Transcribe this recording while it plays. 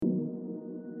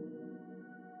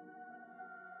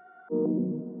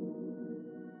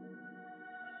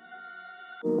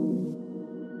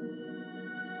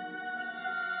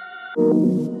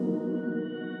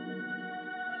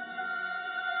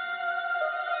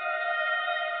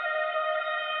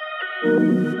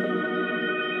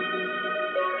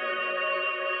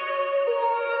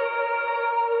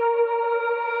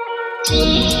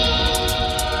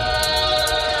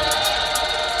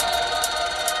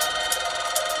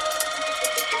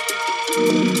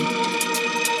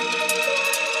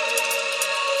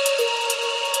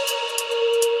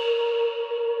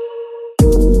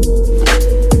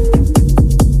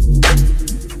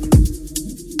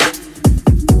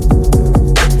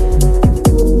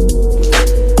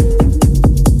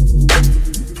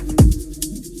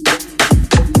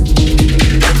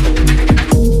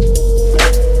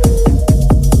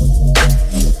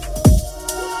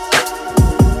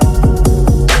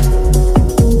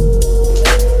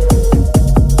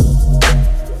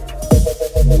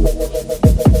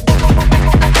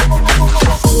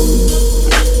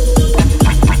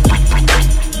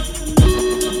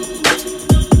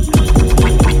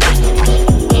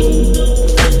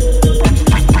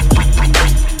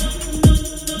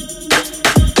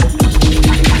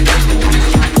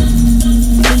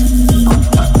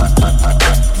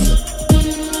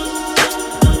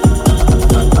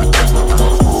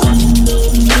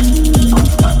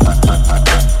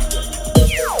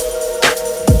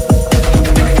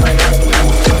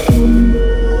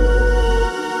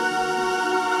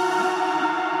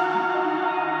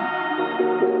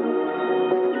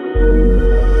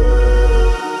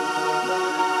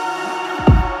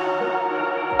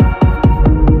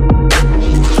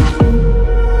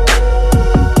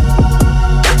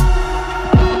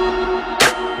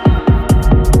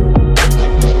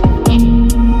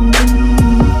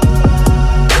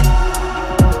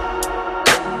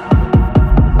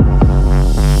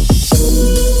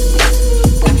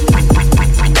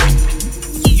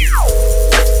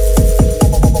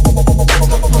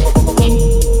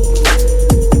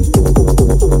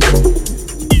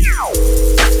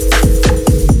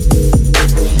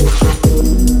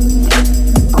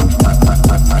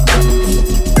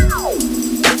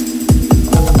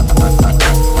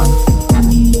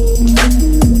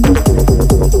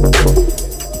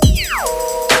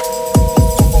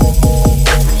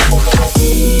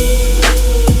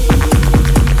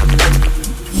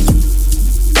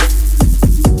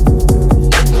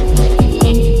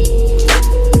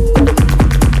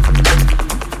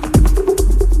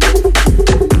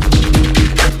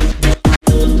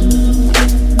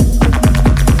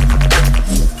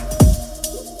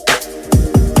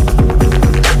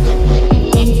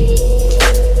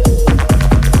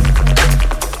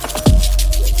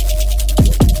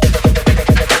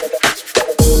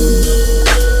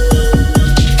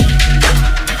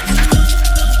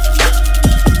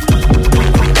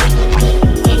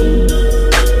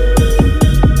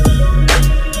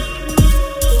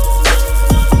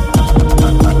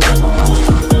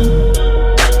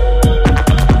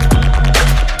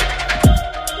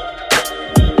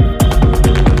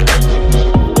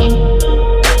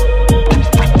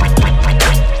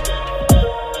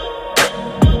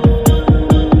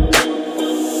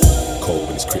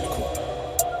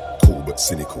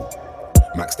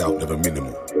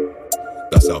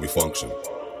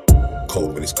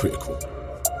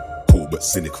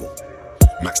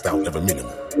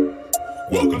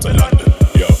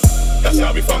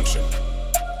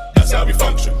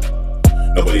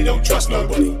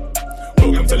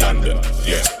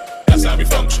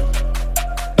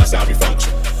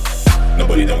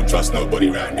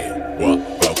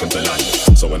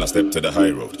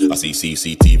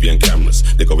CCTV and cameras,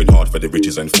 they're going hard for the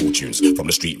riches and fortunes. From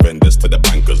the street vendors to the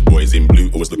bankers, boys in blue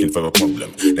always looking for a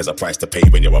problem. There's a price to pay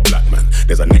when you're a black man.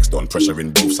 There's a next on pressure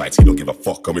in both sides. He don't give a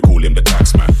fuck and we call him the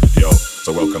tax man. Yo,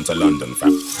 so welcome to London,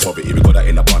 fam. Poverty, we got that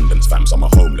in abundance, fam. Some are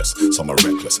homeless, some are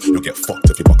reckless. You'll get fucked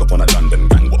if you buck up on a London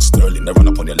gang. What sterling, they run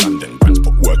up on your London brands.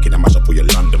 Put work in and mash up all your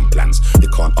London plans. You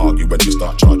can't argue when you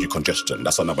start charge you congestion.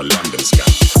 That's another London scam.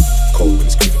 Cold when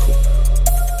it's critical,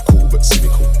 cool but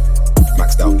cynical.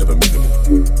 Maxed out, never minimal.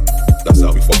 That's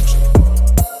how we function.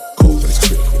 Cold when it's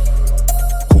critical,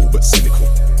 cool but cynical.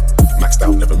 Maxed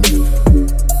out, never minimal.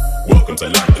 Welcome to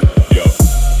London, yo.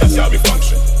 That's how we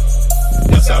function.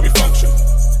 That's how we function.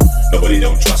 Nobody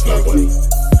don't trust nobody.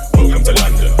 Welcome to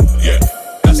London, yeah.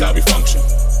 That's how we function.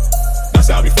 That's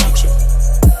how we function.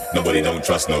 Nobody don't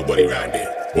trust nobody round here.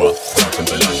 What? Welcome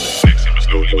to London.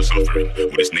 Slowly we're suffering.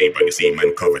 With this name brand, you see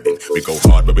man covered in. We go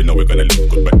hard but we know we're gonna look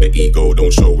good. But the ego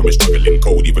don't show when we're struggling.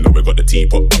 Cold even though we got the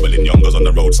teapot bubbling. Youngers on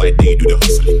the roadside, they do the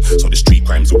hustling. So the street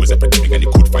crime's always epidemic. And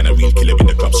you could find a real killer in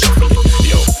the club shuffling.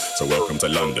 Yo, so welcome to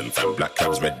London. London, fam. Black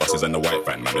cabs, red buses, and the white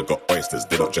van. Man, they got oysters,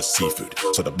 they not just seafood.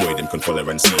 So the boy them can follow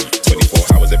and see.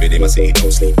 24 hours every day, my city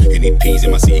don't sleep. You need peas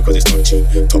in my city cause it's not cheap.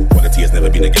 Top quality has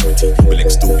never been a guarantee. We'll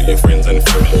extort your friends and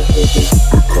family.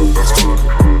 Cold but cynical.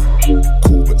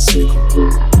 Cool but cynical.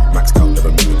 Maxed out, never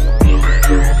minimal.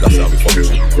 That's how we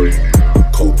function.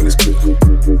 Cold but it's critical.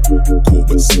 Cool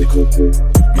but cynical.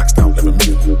 Maxed out, never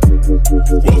minimal.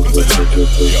 Welcome to London,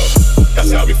 yo. That's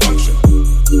how we function.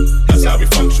 That's how we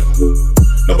function.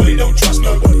 Nobody don't trust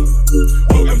nobody.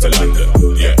 Welcome to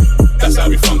London, yeah. That's how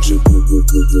we function.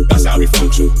 That's how we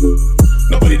function.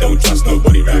 Nobody don't trust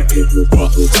nobody round here.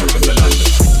 What? Welcome to London.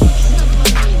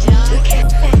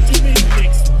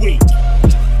 Next week.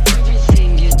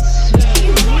 Everything gets so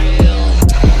real.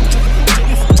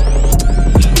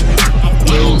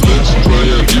 Well, let's try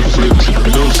a different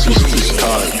hypnosis this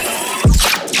time.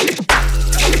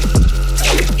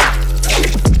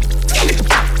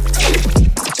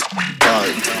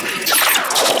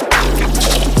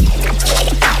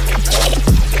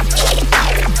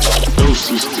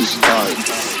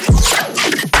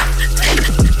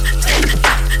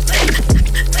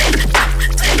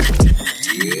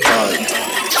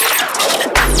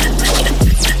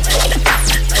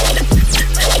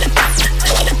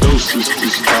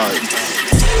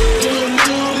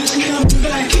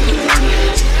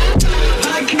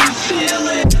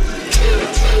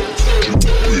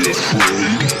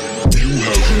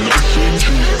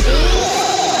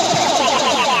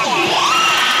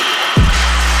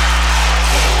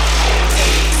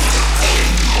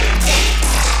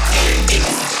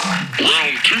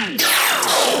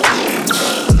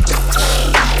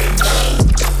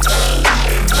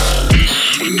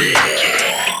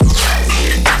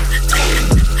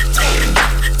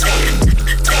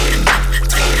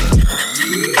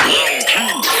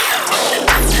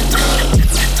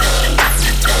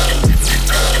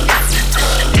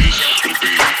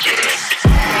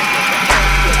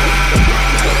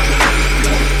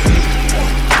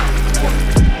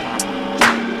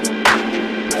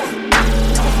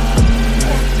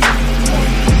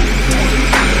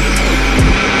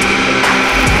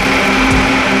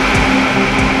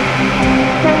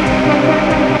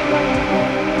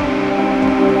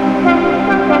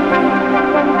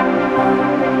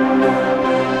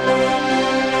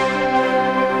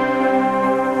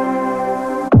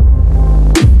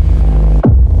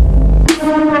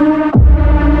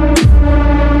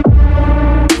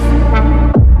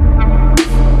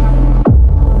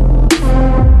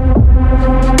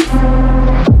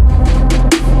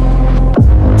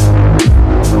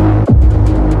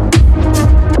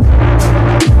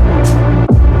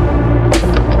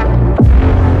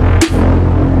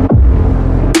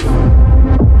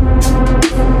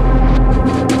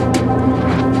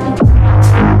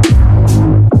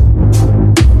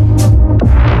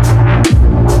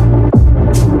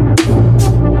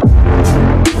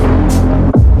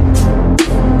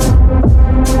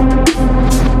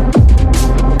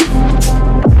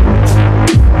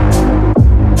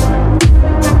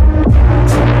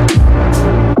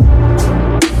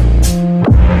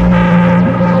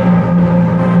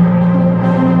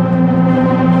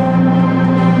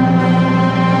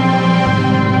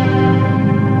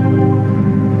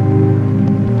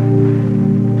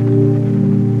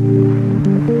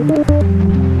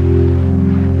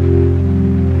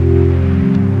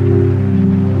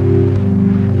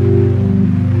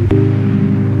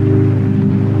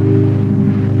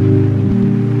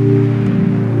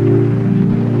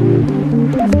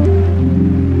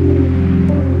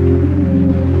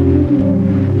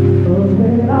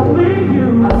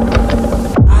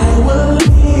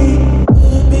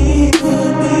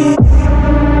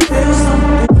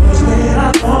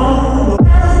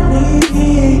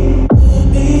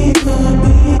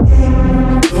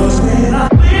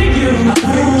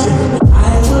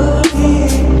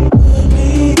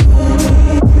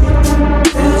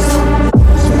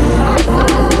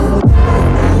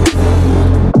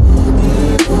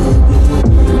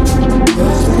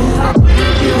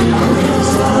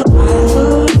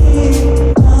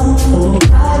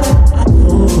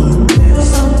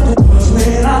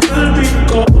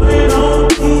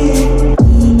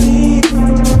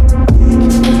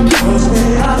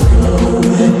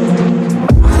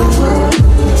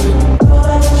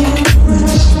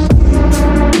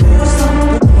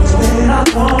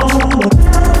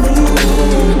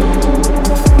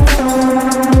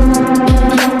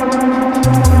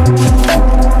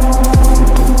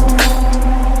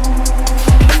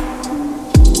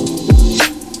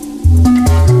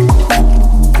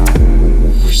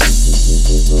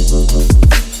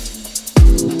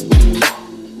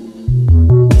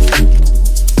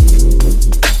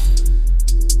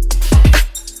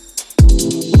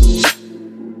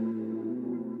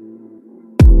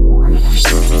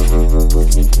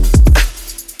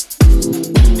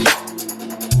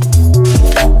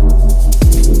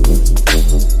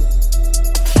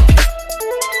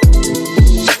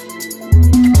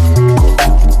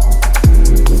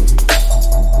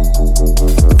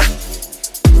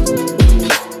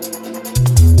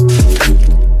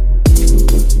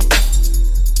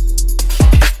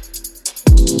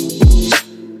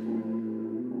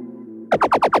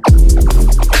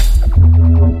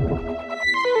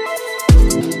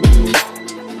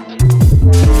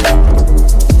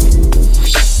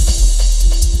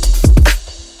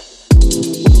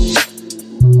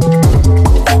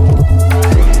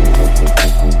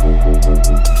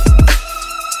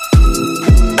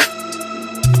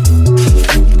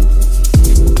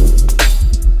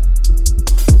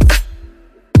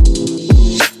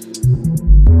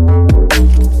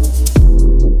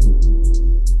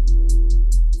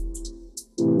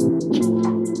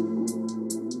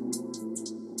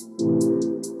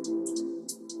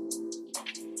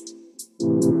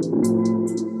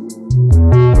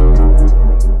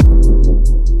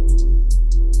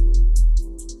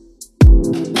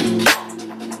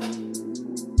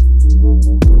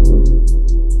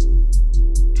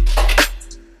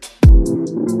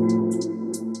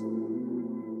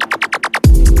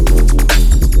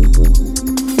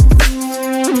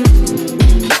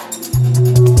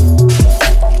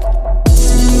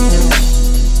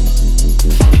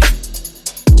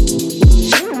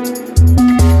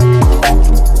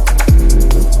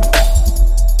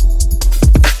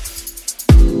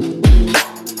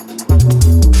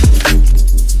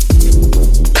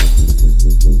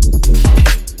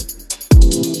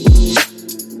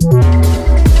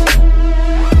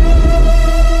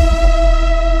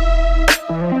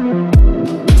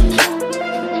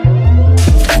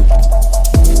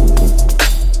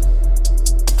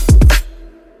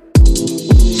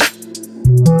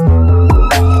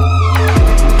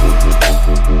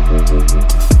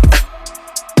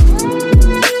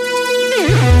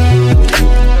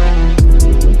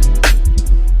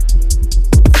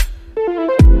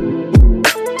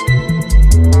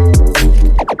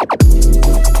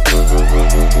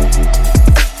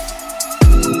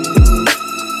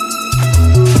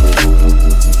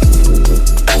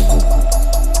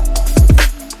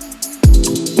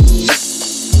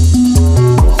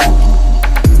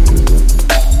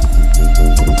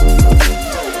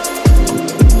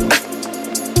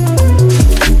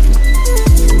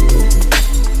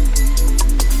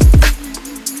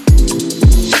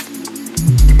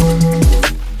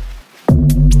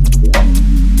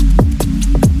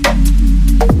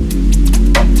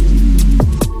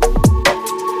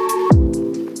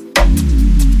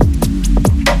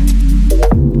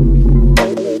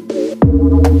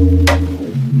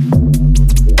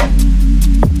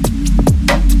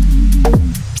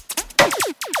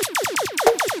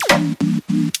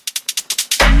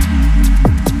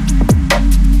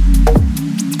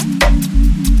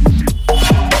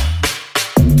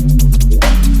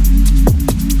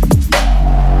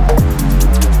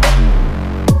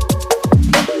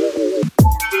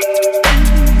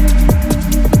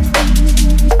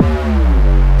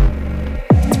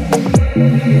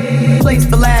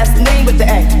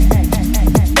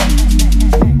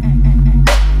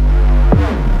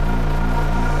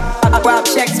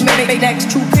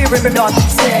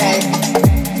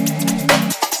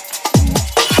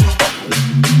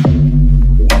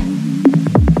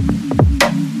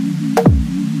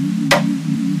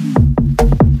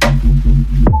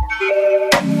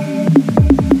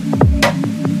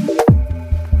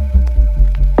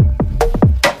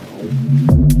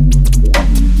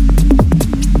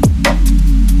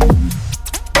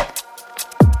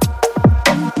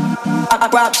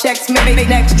 Rob checks me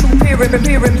next to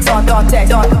pyramids on deck.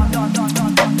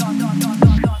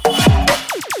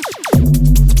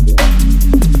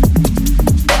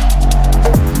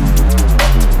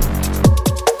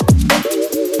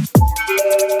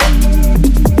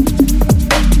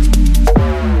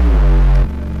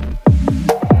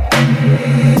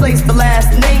 Place the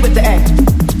last name with the N.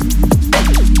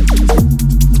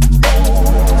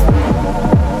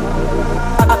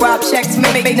 Rob checks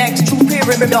me next to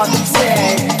pyramid on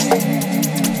deck.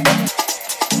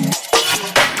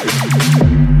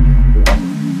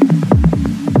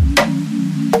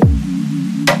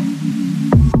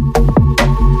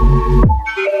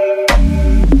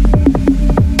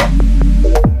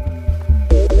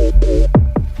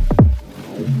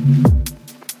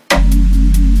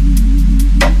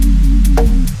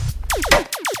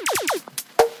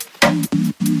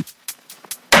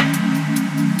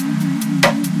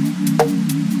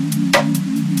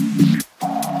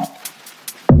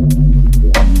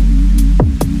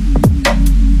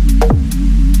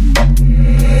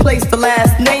 Place the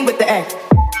last name with the N.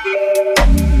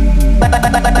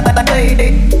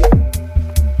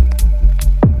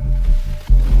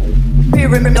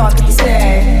 Pyramid on the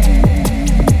set.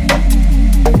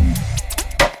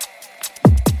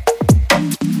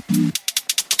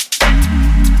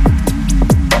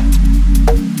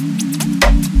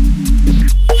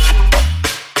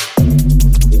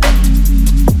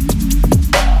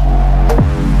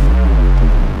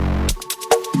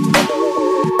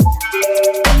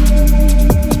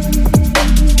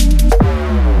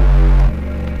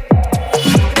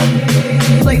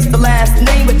 Place the last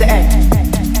name with the N.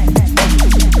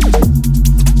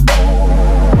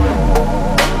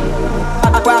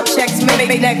 Rob checks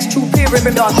me next to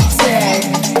pyramid on the set.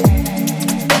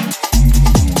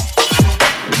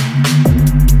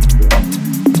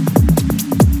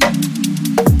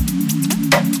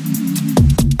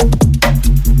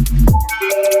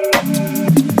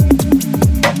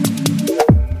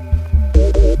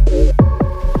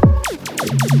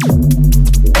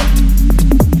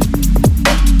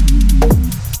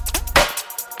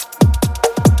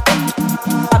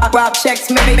 Rob checks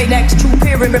me next to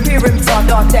pyramids on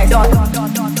deck.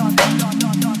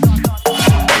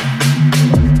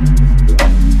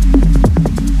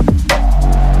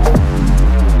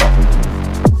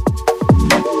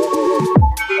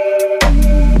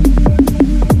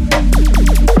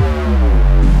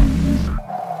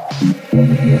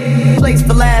 Place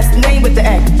the last name with the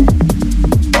N.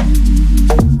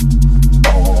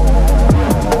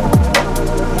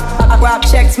 Rob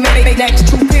checks me next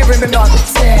to pyramid on the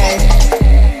set.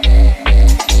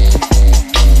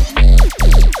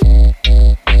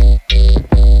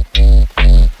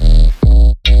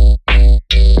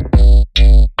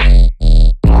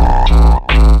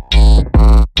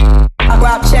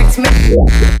 Rob checks me.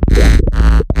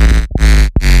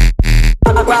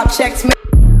 Rob checks me.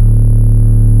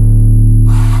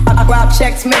 Rob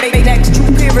checks me next to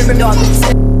pyramid on the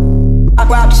set.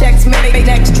 Rob checks me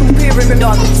next to pyramid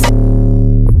on the set.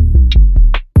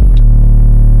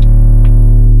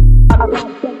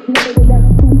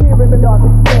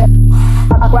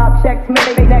 Rob checks me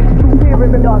next to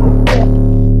pyramid on the set.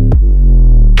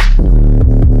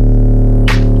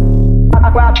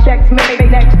 Rob checks me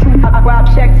next to Rob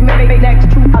checks me next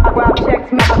to Rob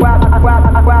checks me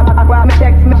Rob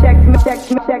checks me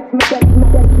checks me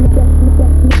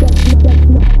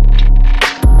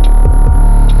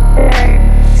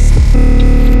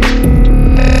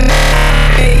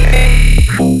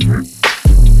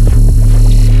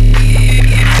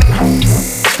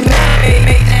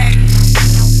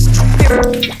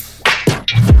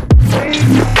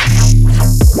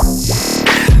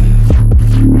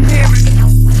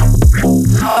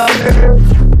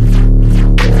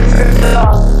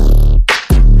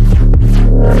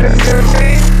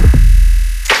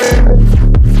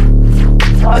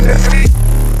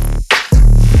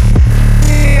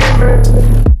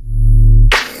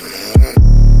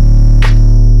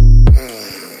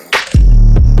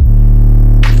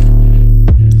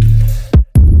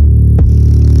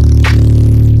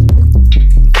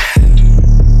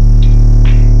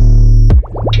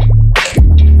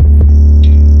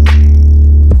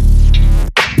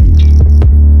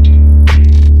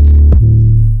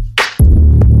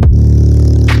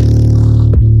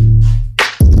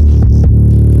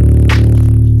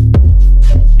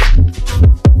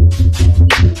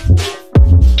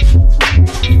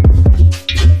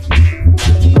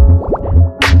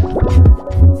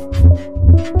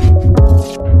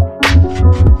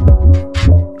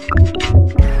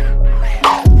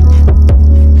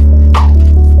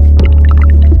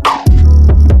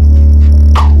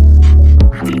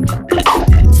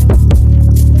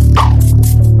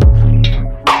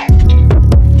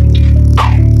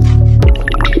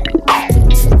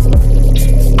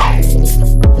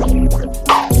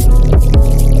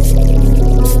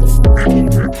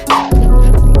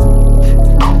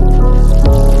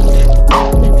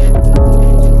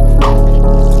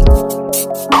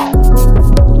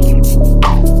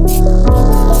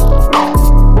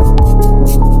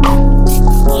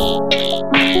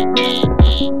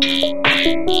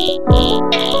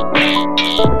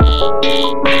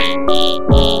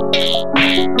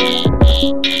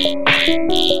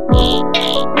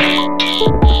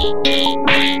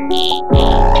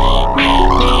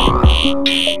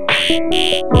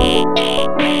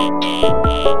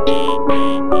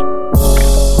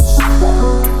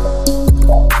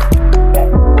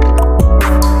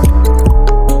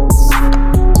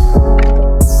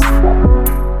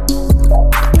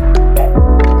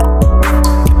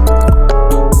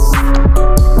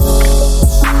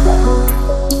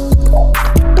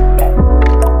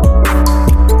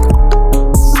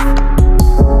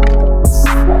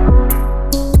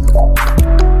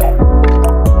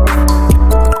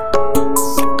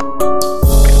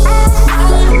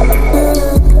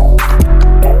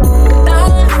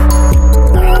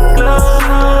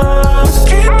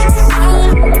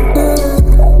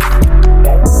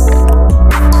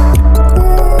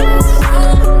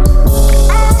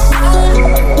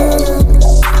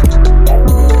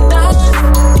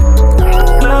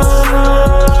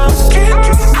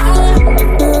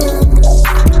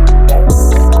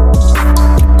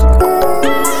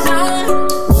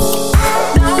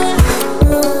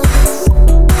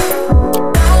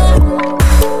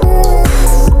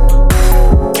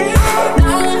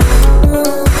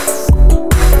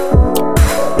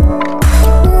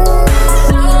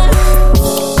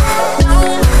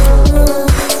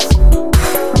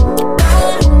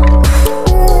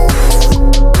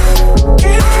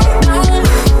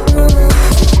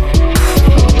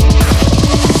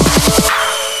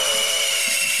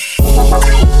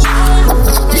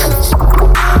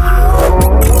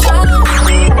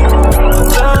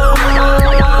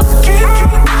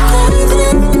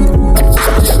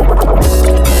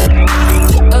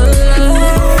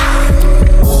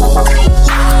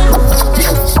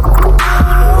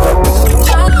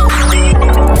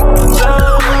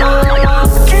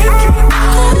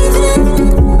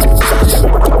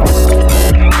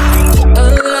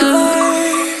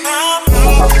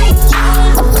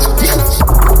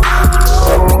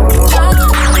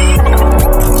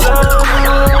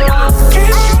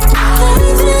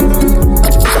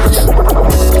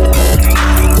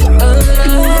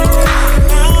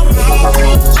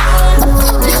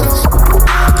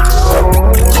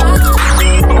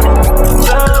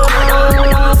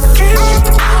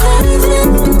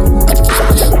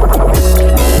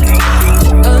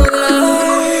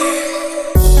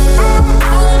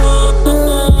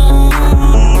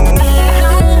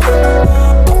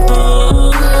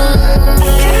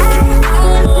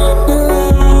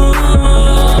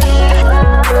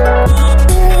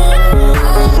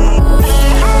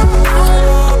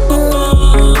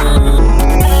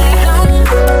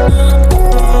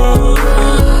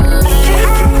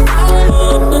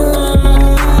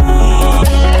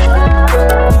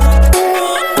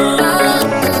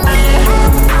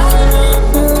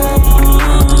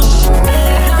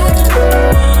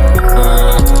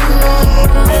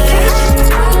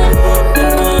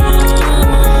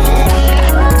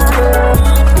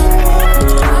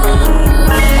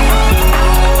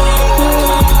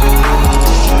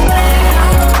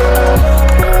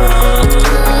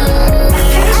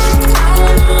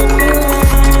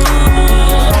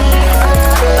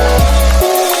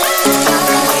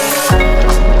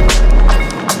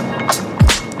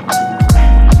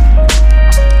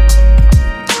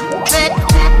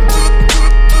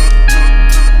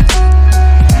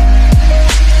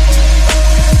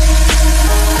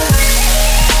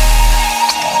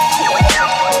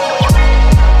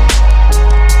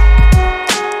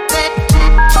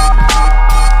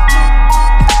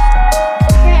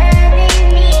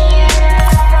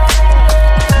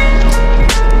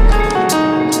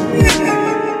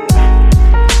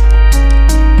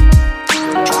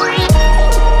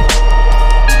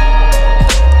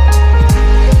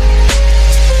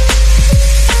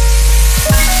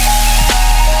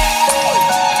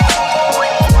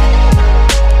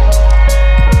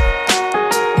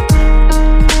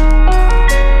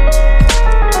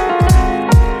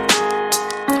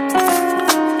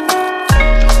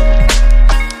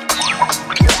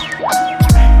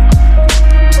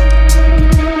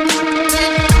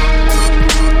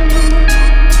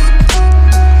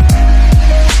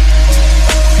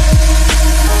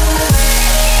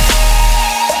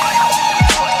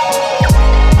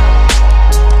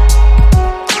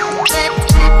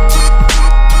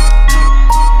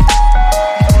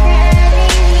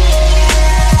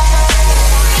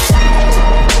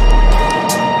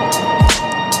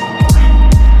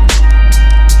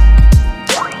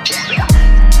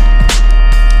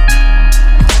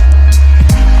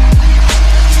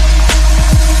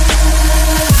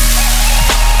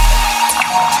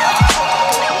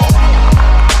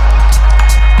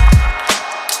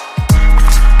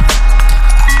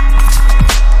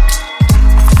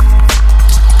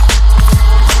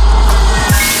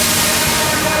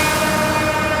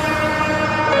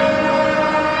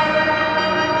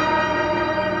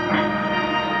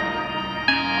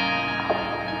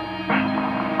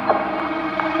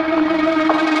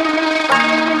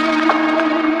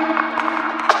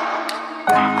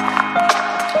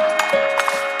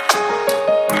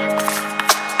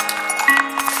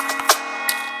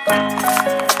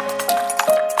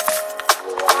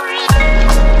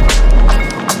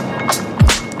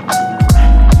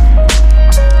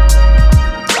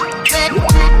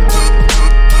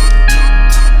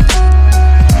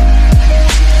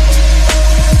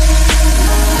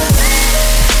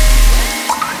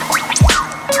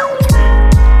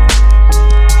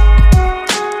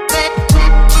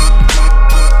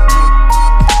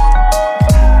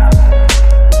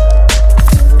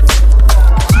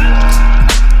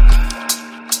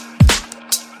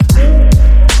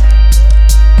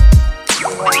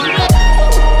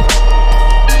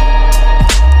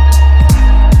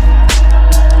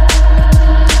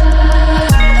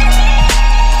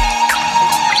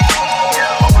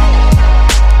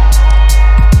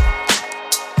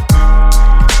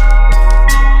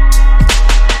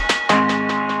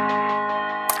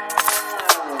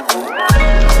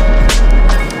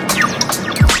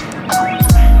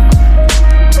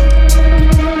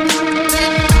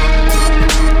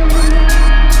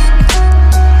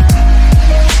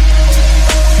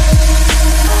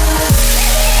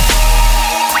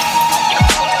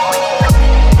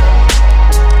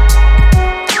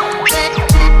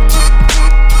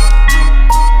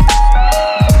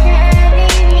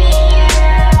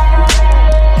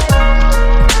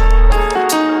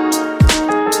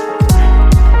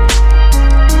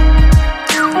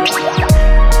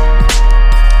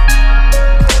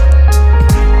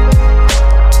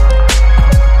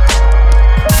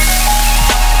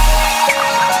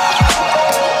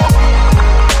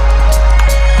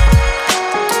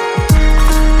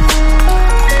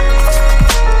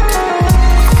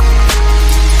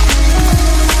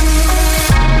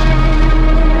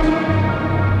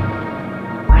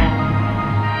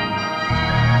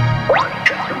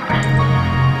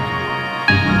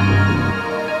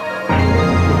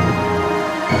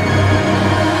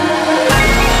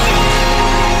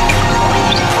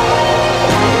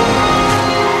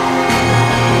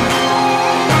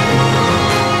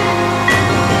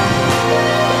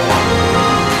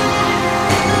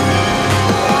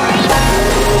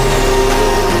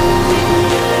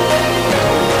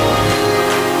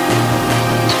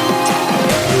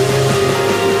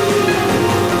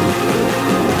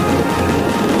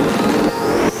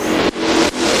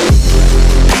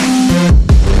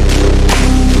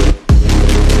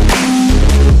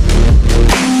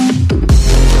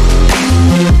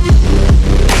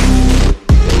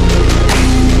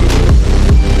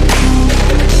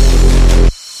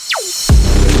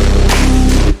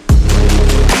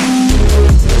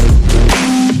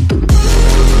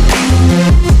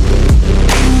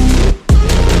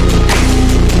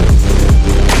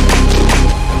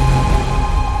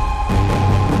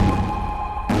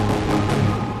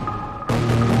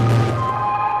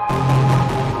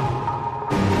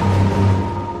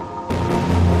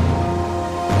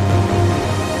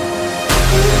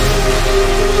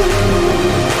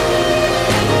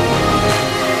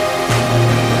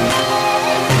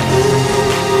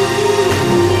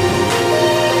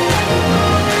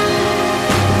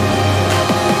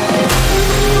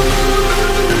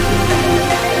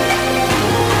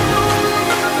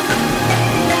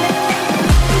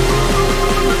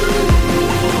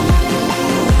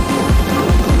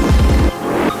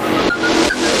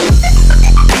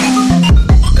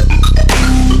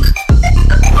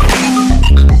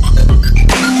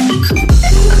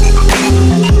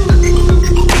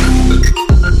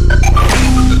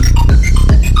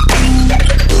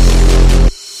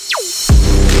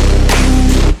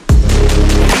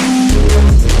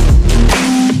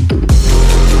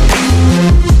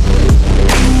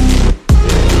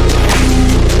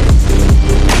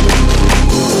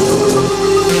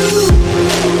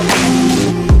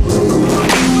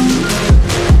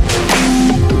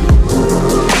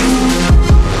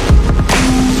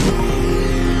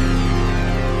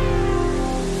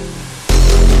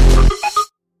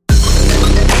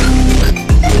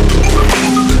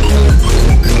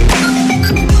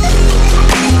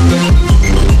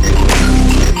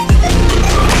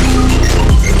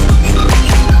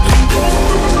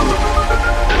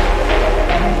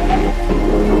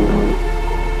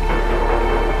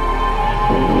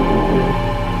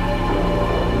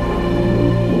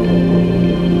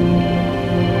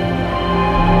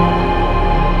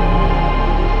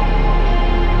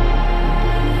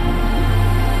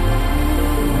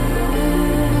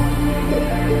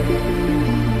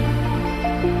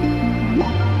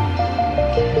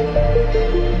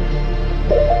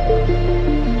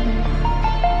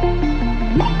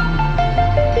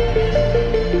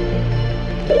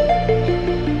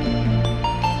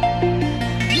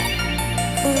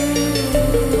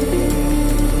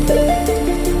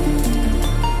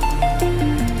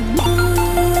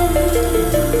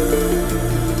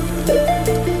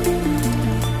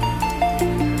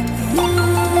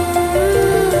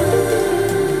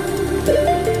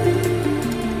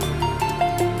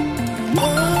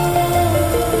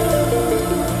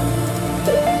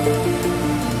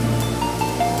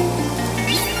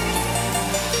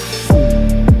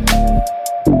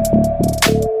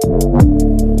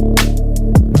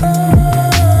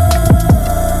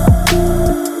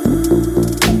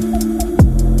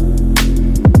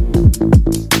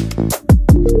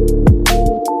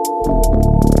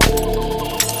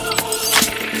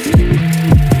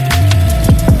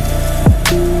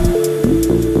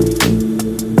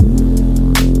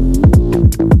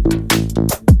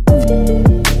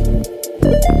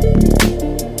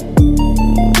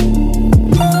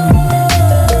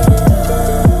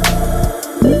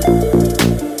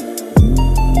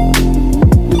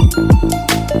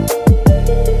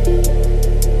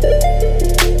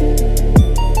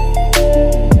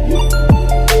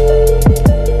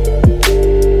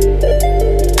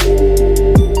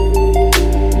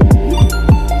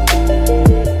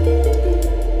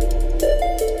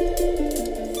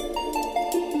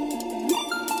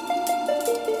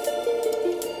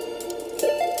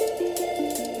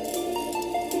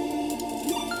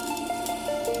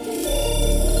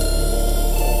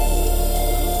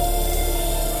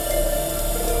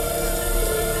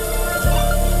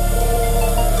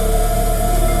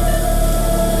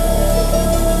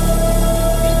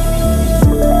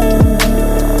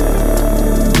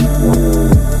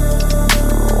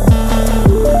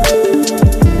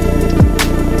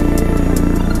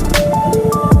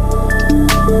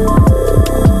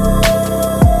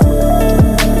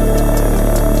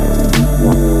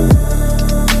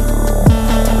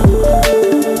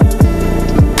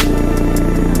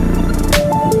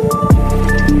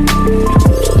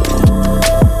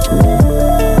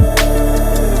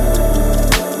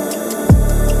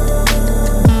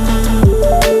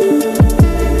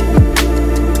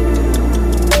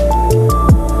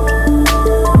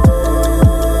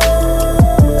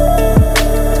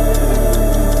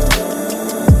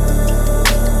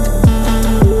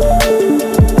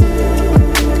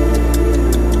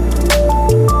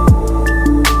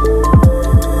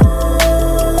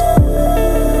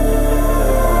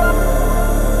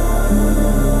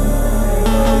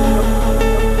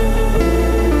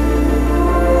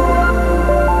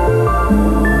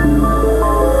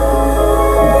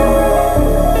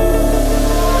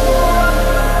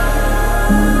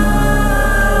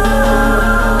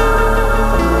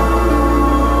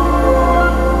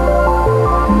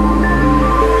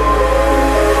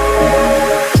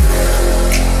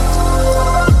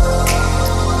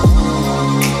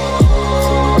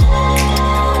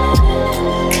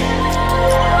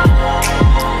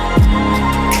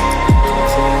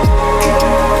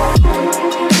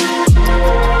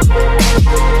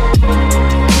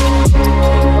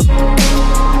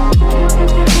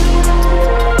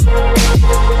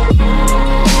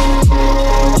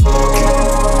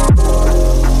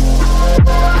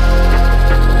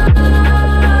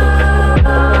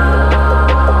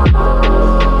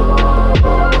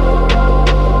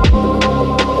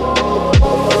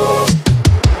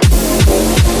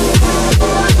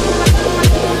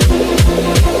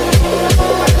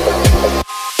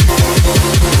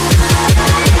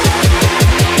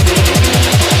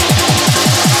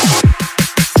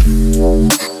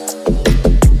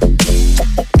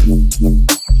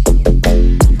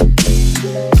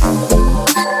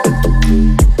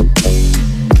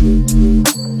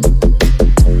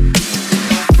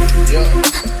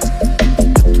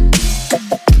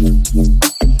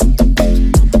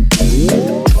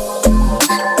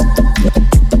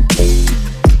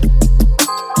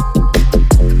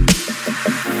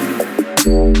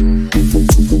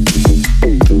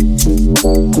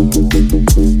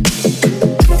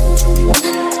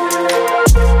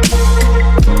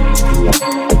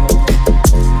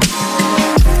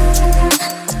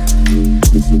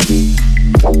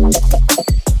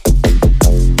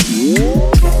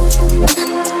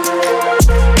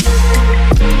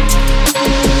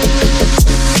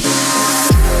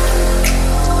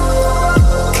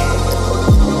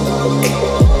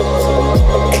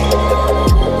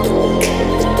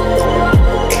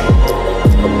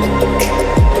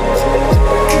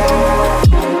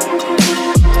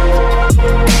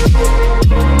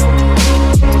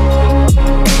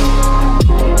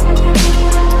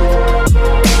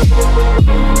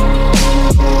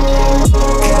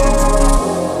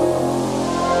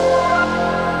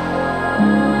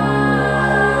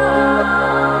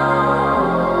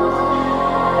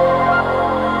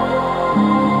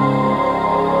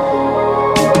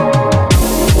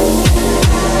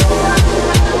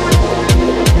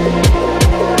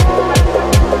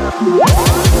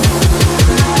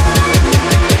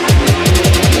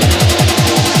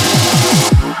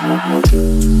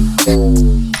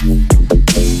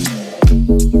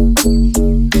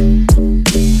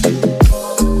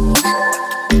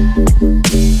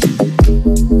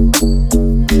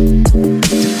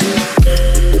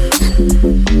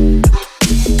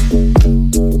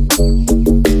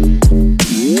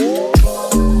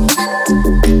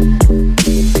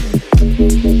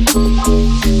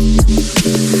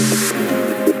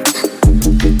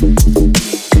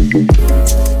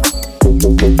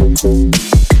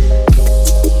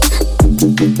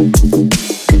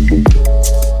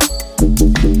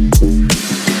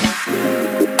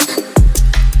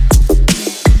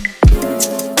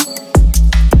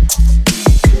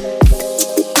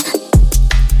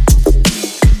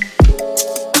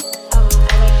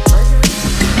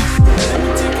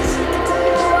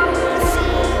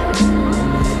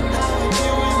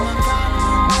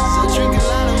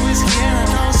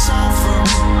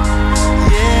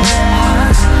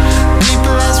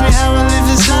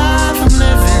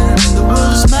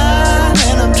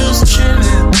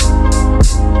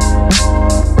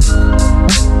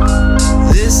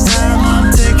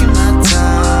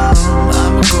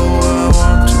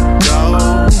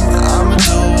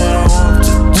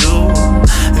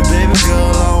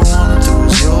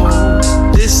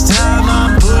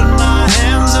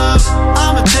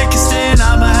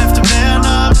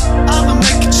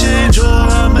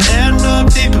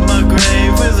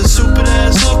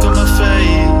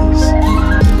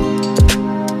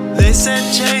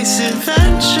chase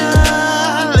adventure.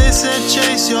 They said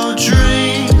chase your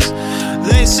dreams.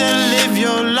 They said live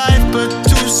your life, but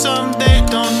do some they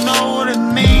don't know what it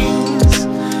means.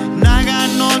 And I got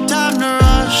no time to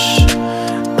rush.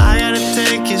 I gotta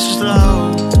take it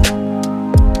slow.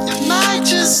 And I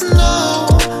just know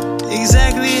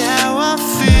exactly how I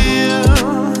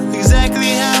feel,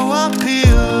 exactly how I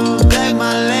peel back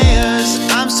my layers.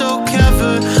 I'm so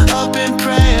covered up in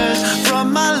prayers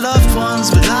from my loved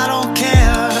ones, but I don't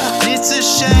care. It's a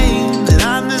shame that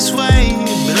I'm this way,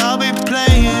 but I'll be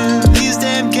playing these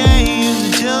damn games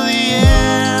until the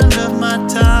end of my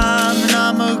time. And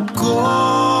I'ma go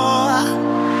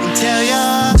and tell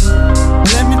ya.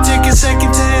 Let me take a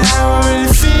second, tell you how I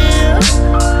really feel.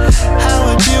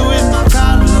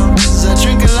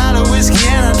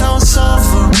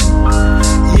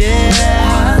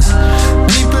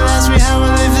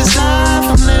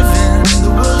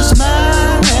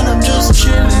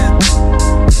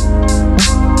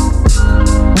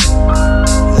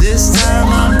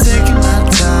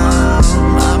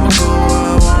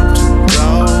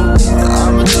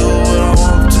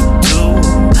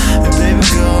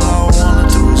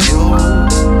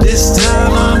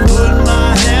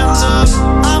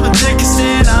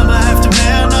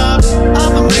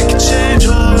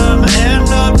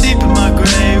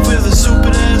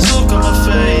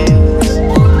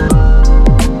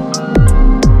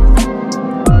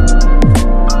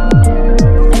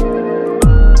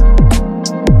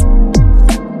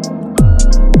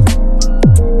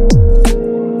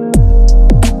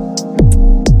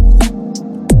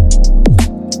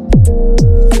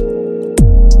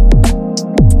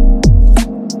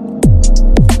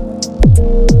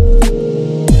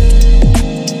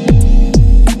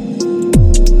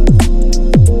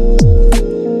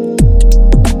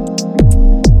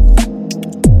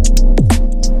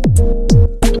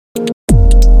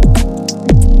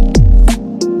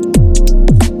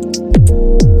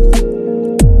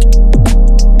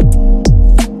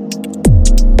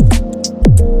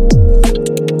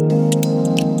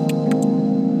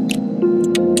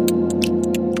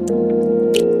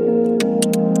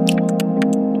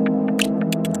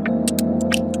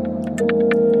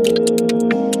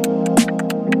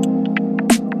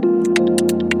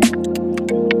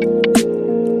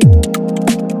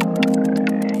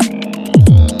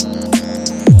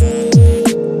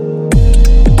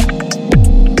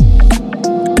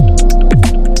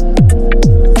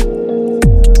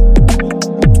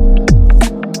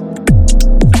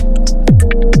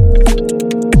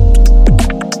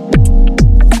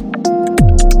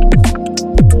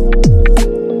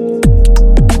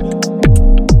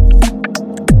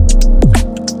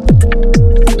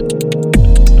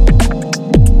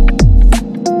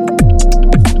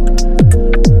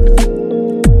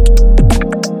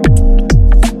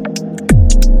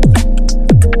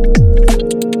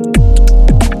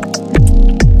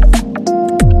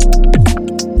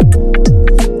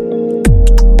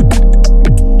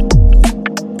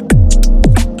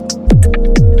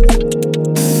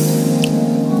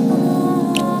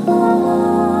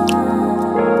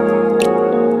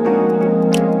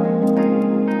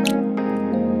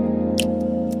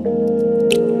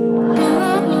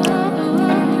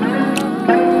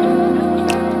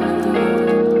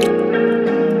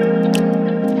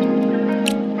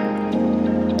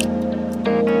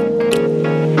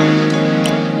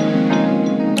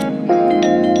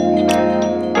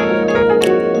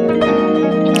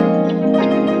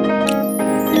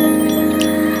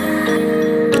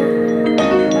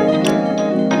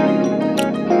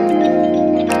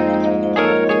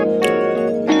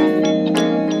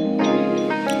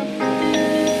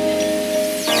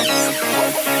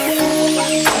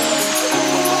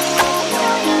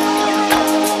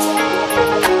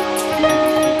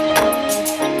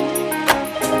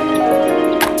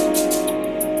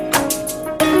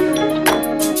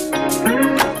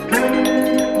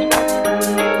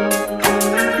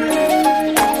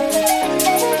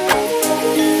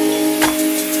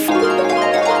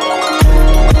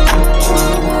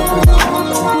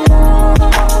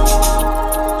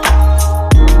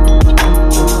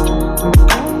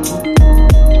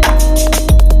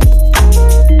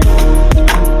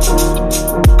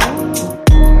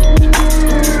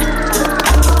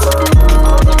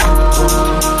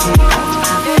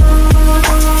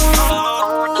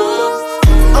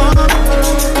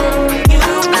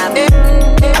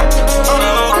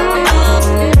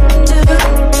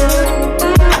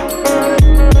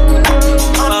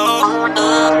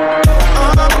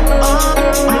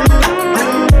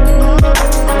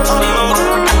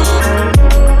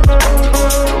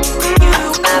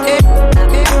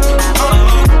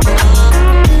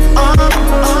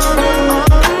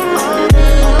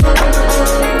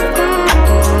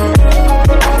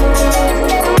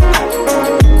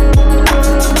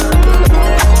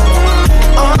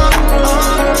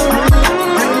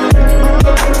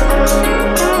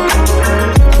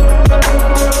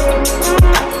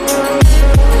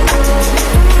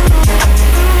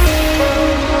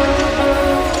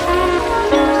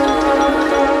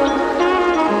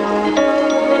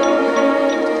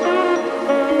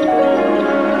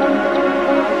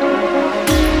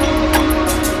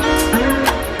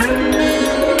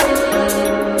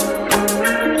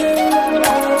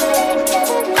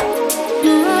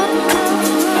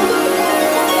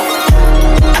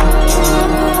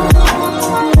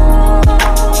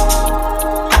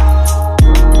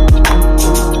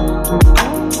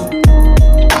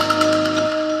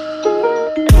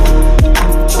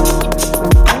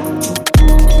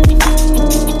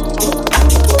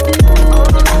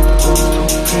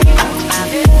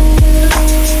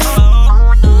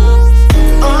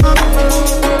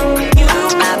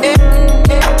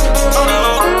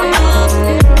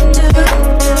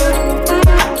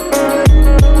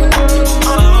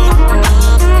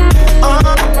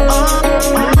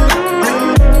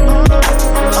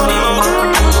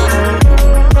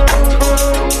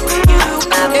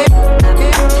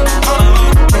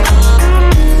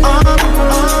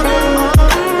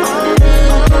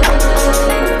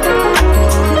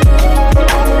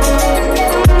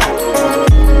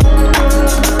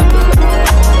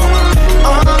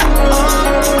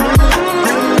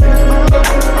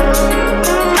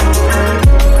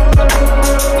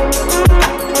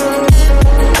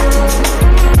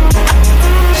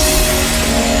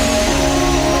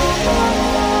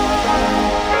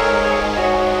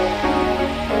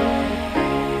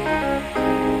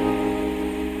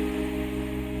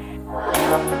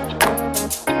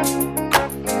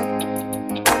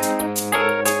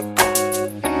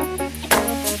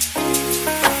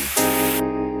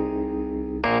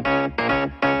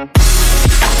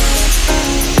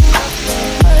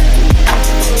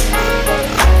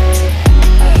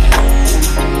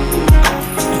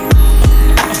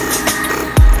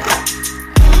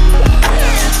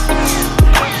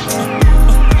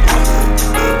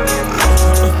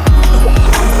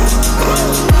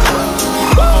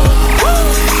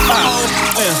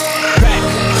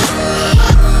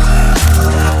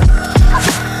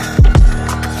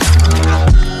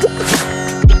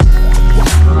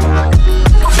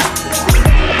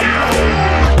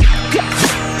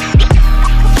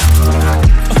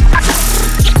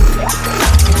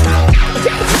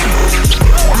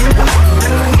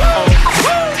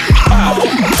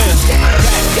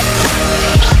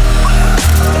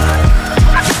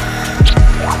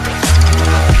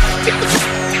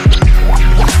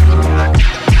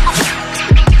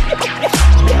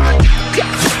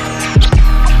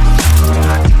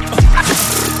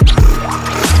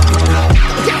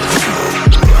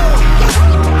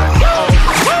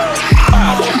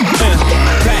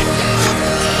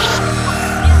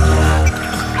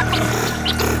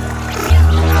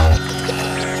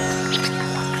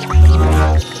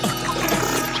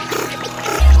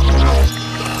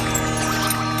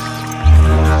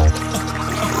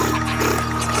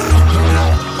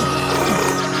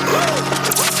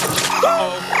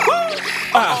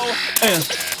 Back.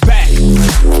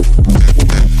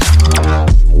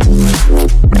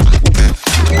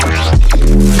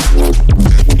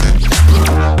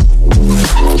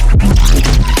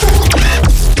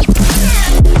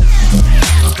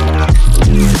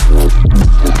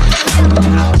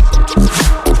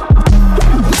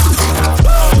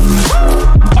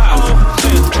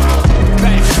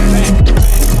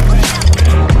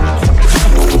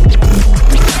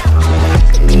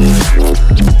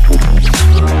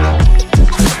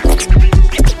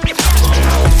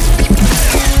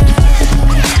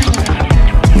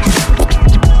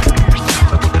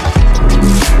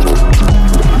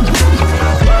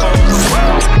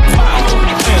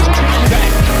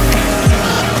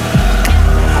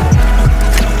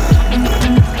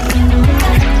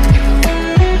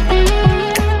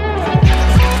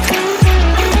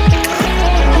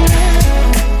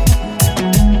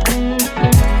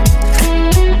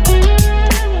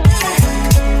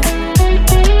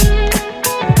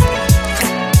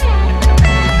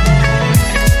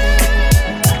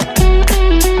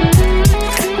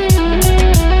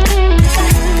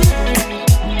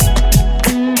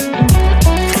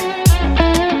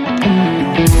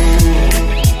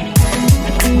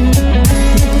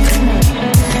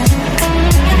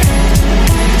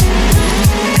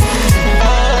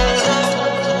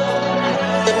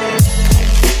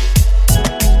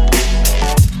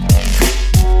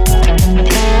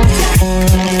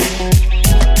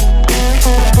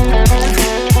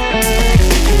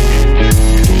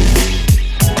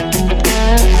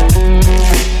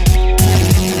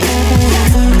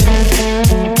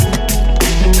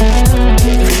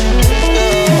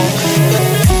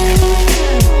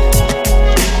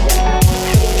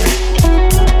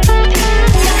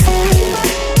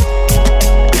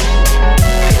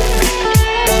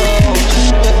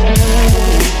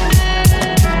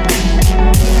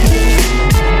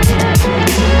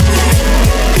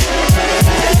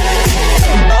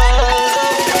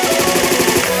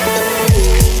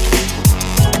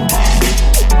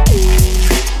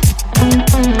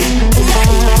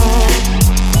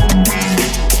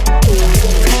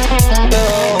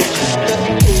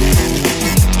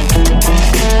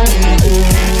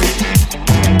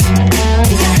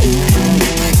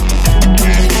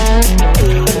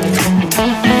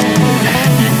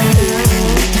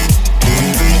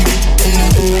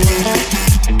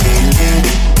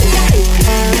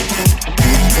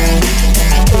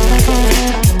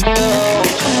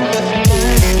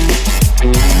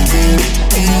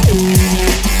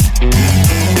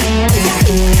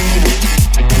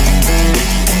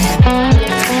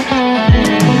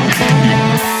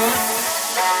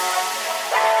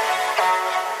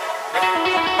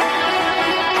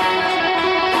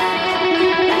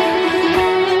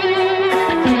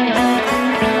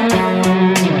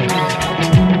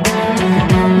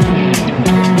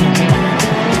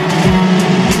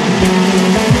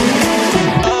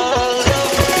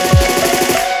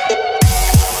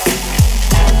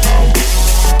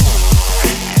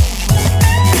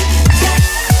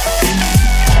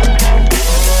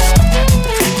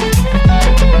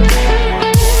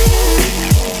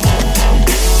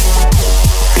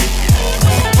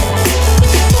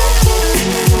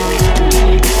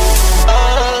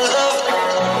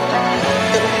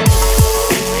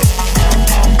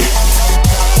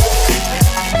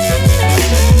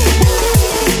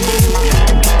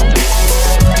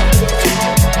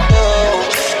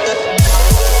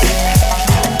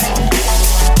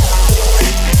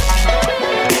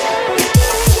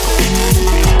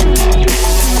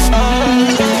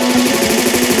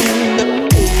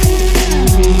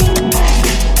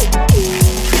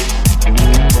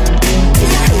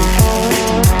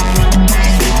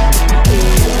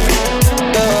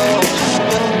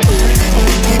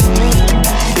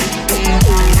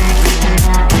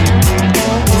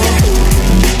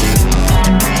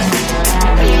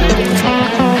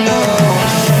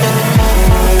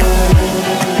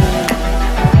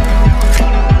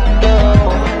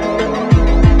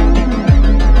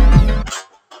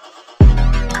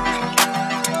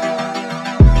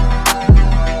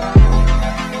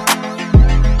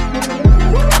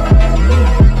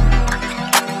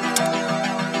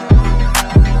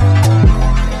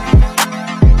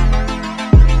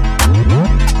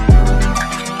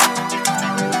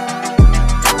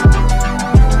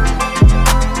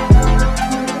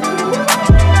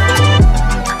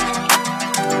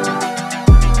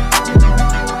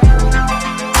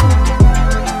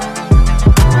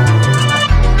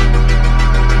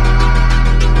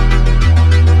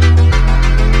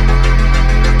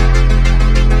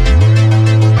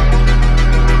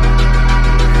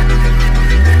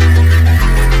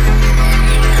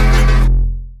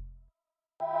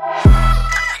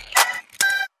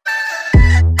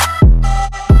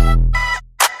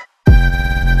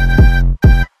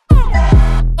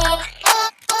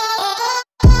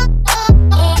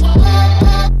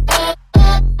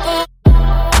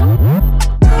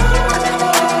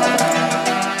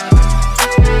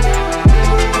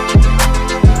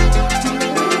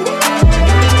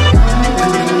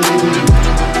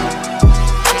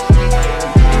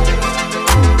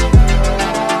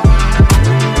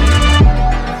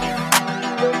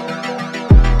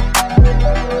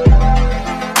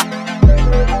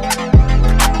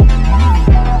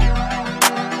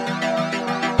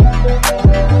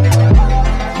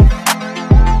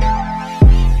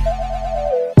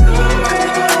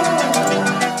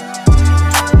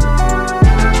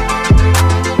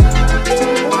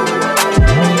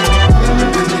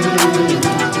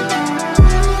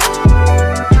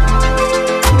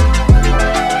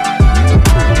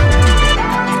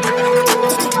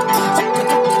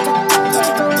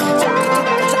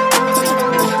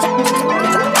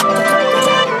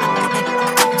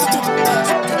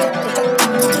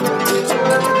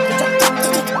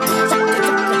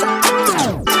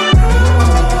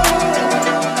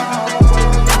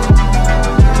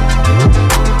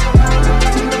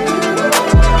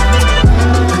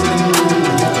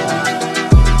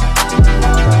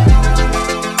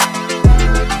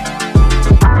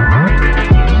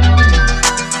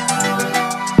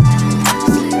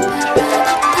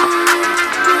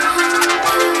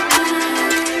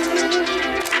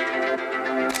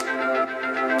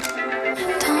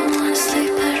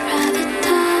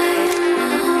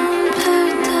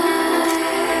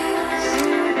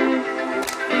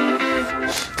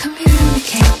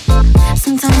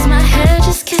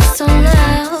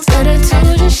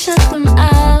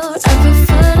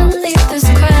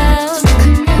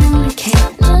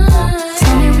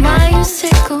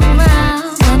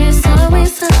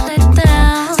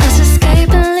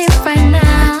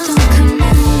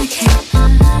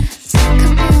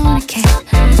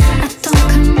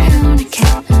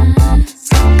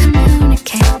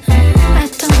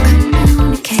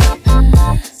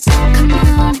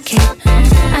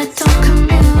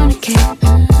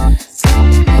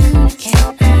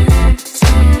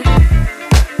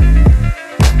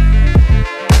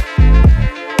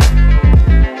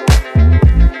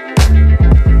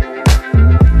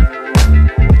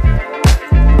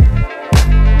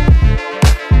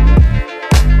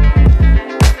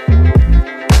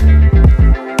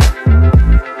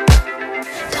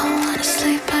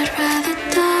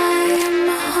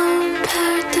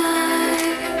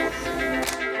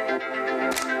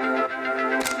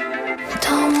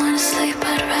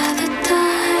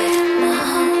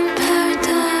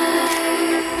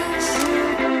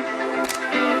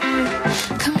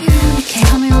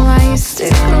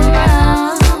 stick around.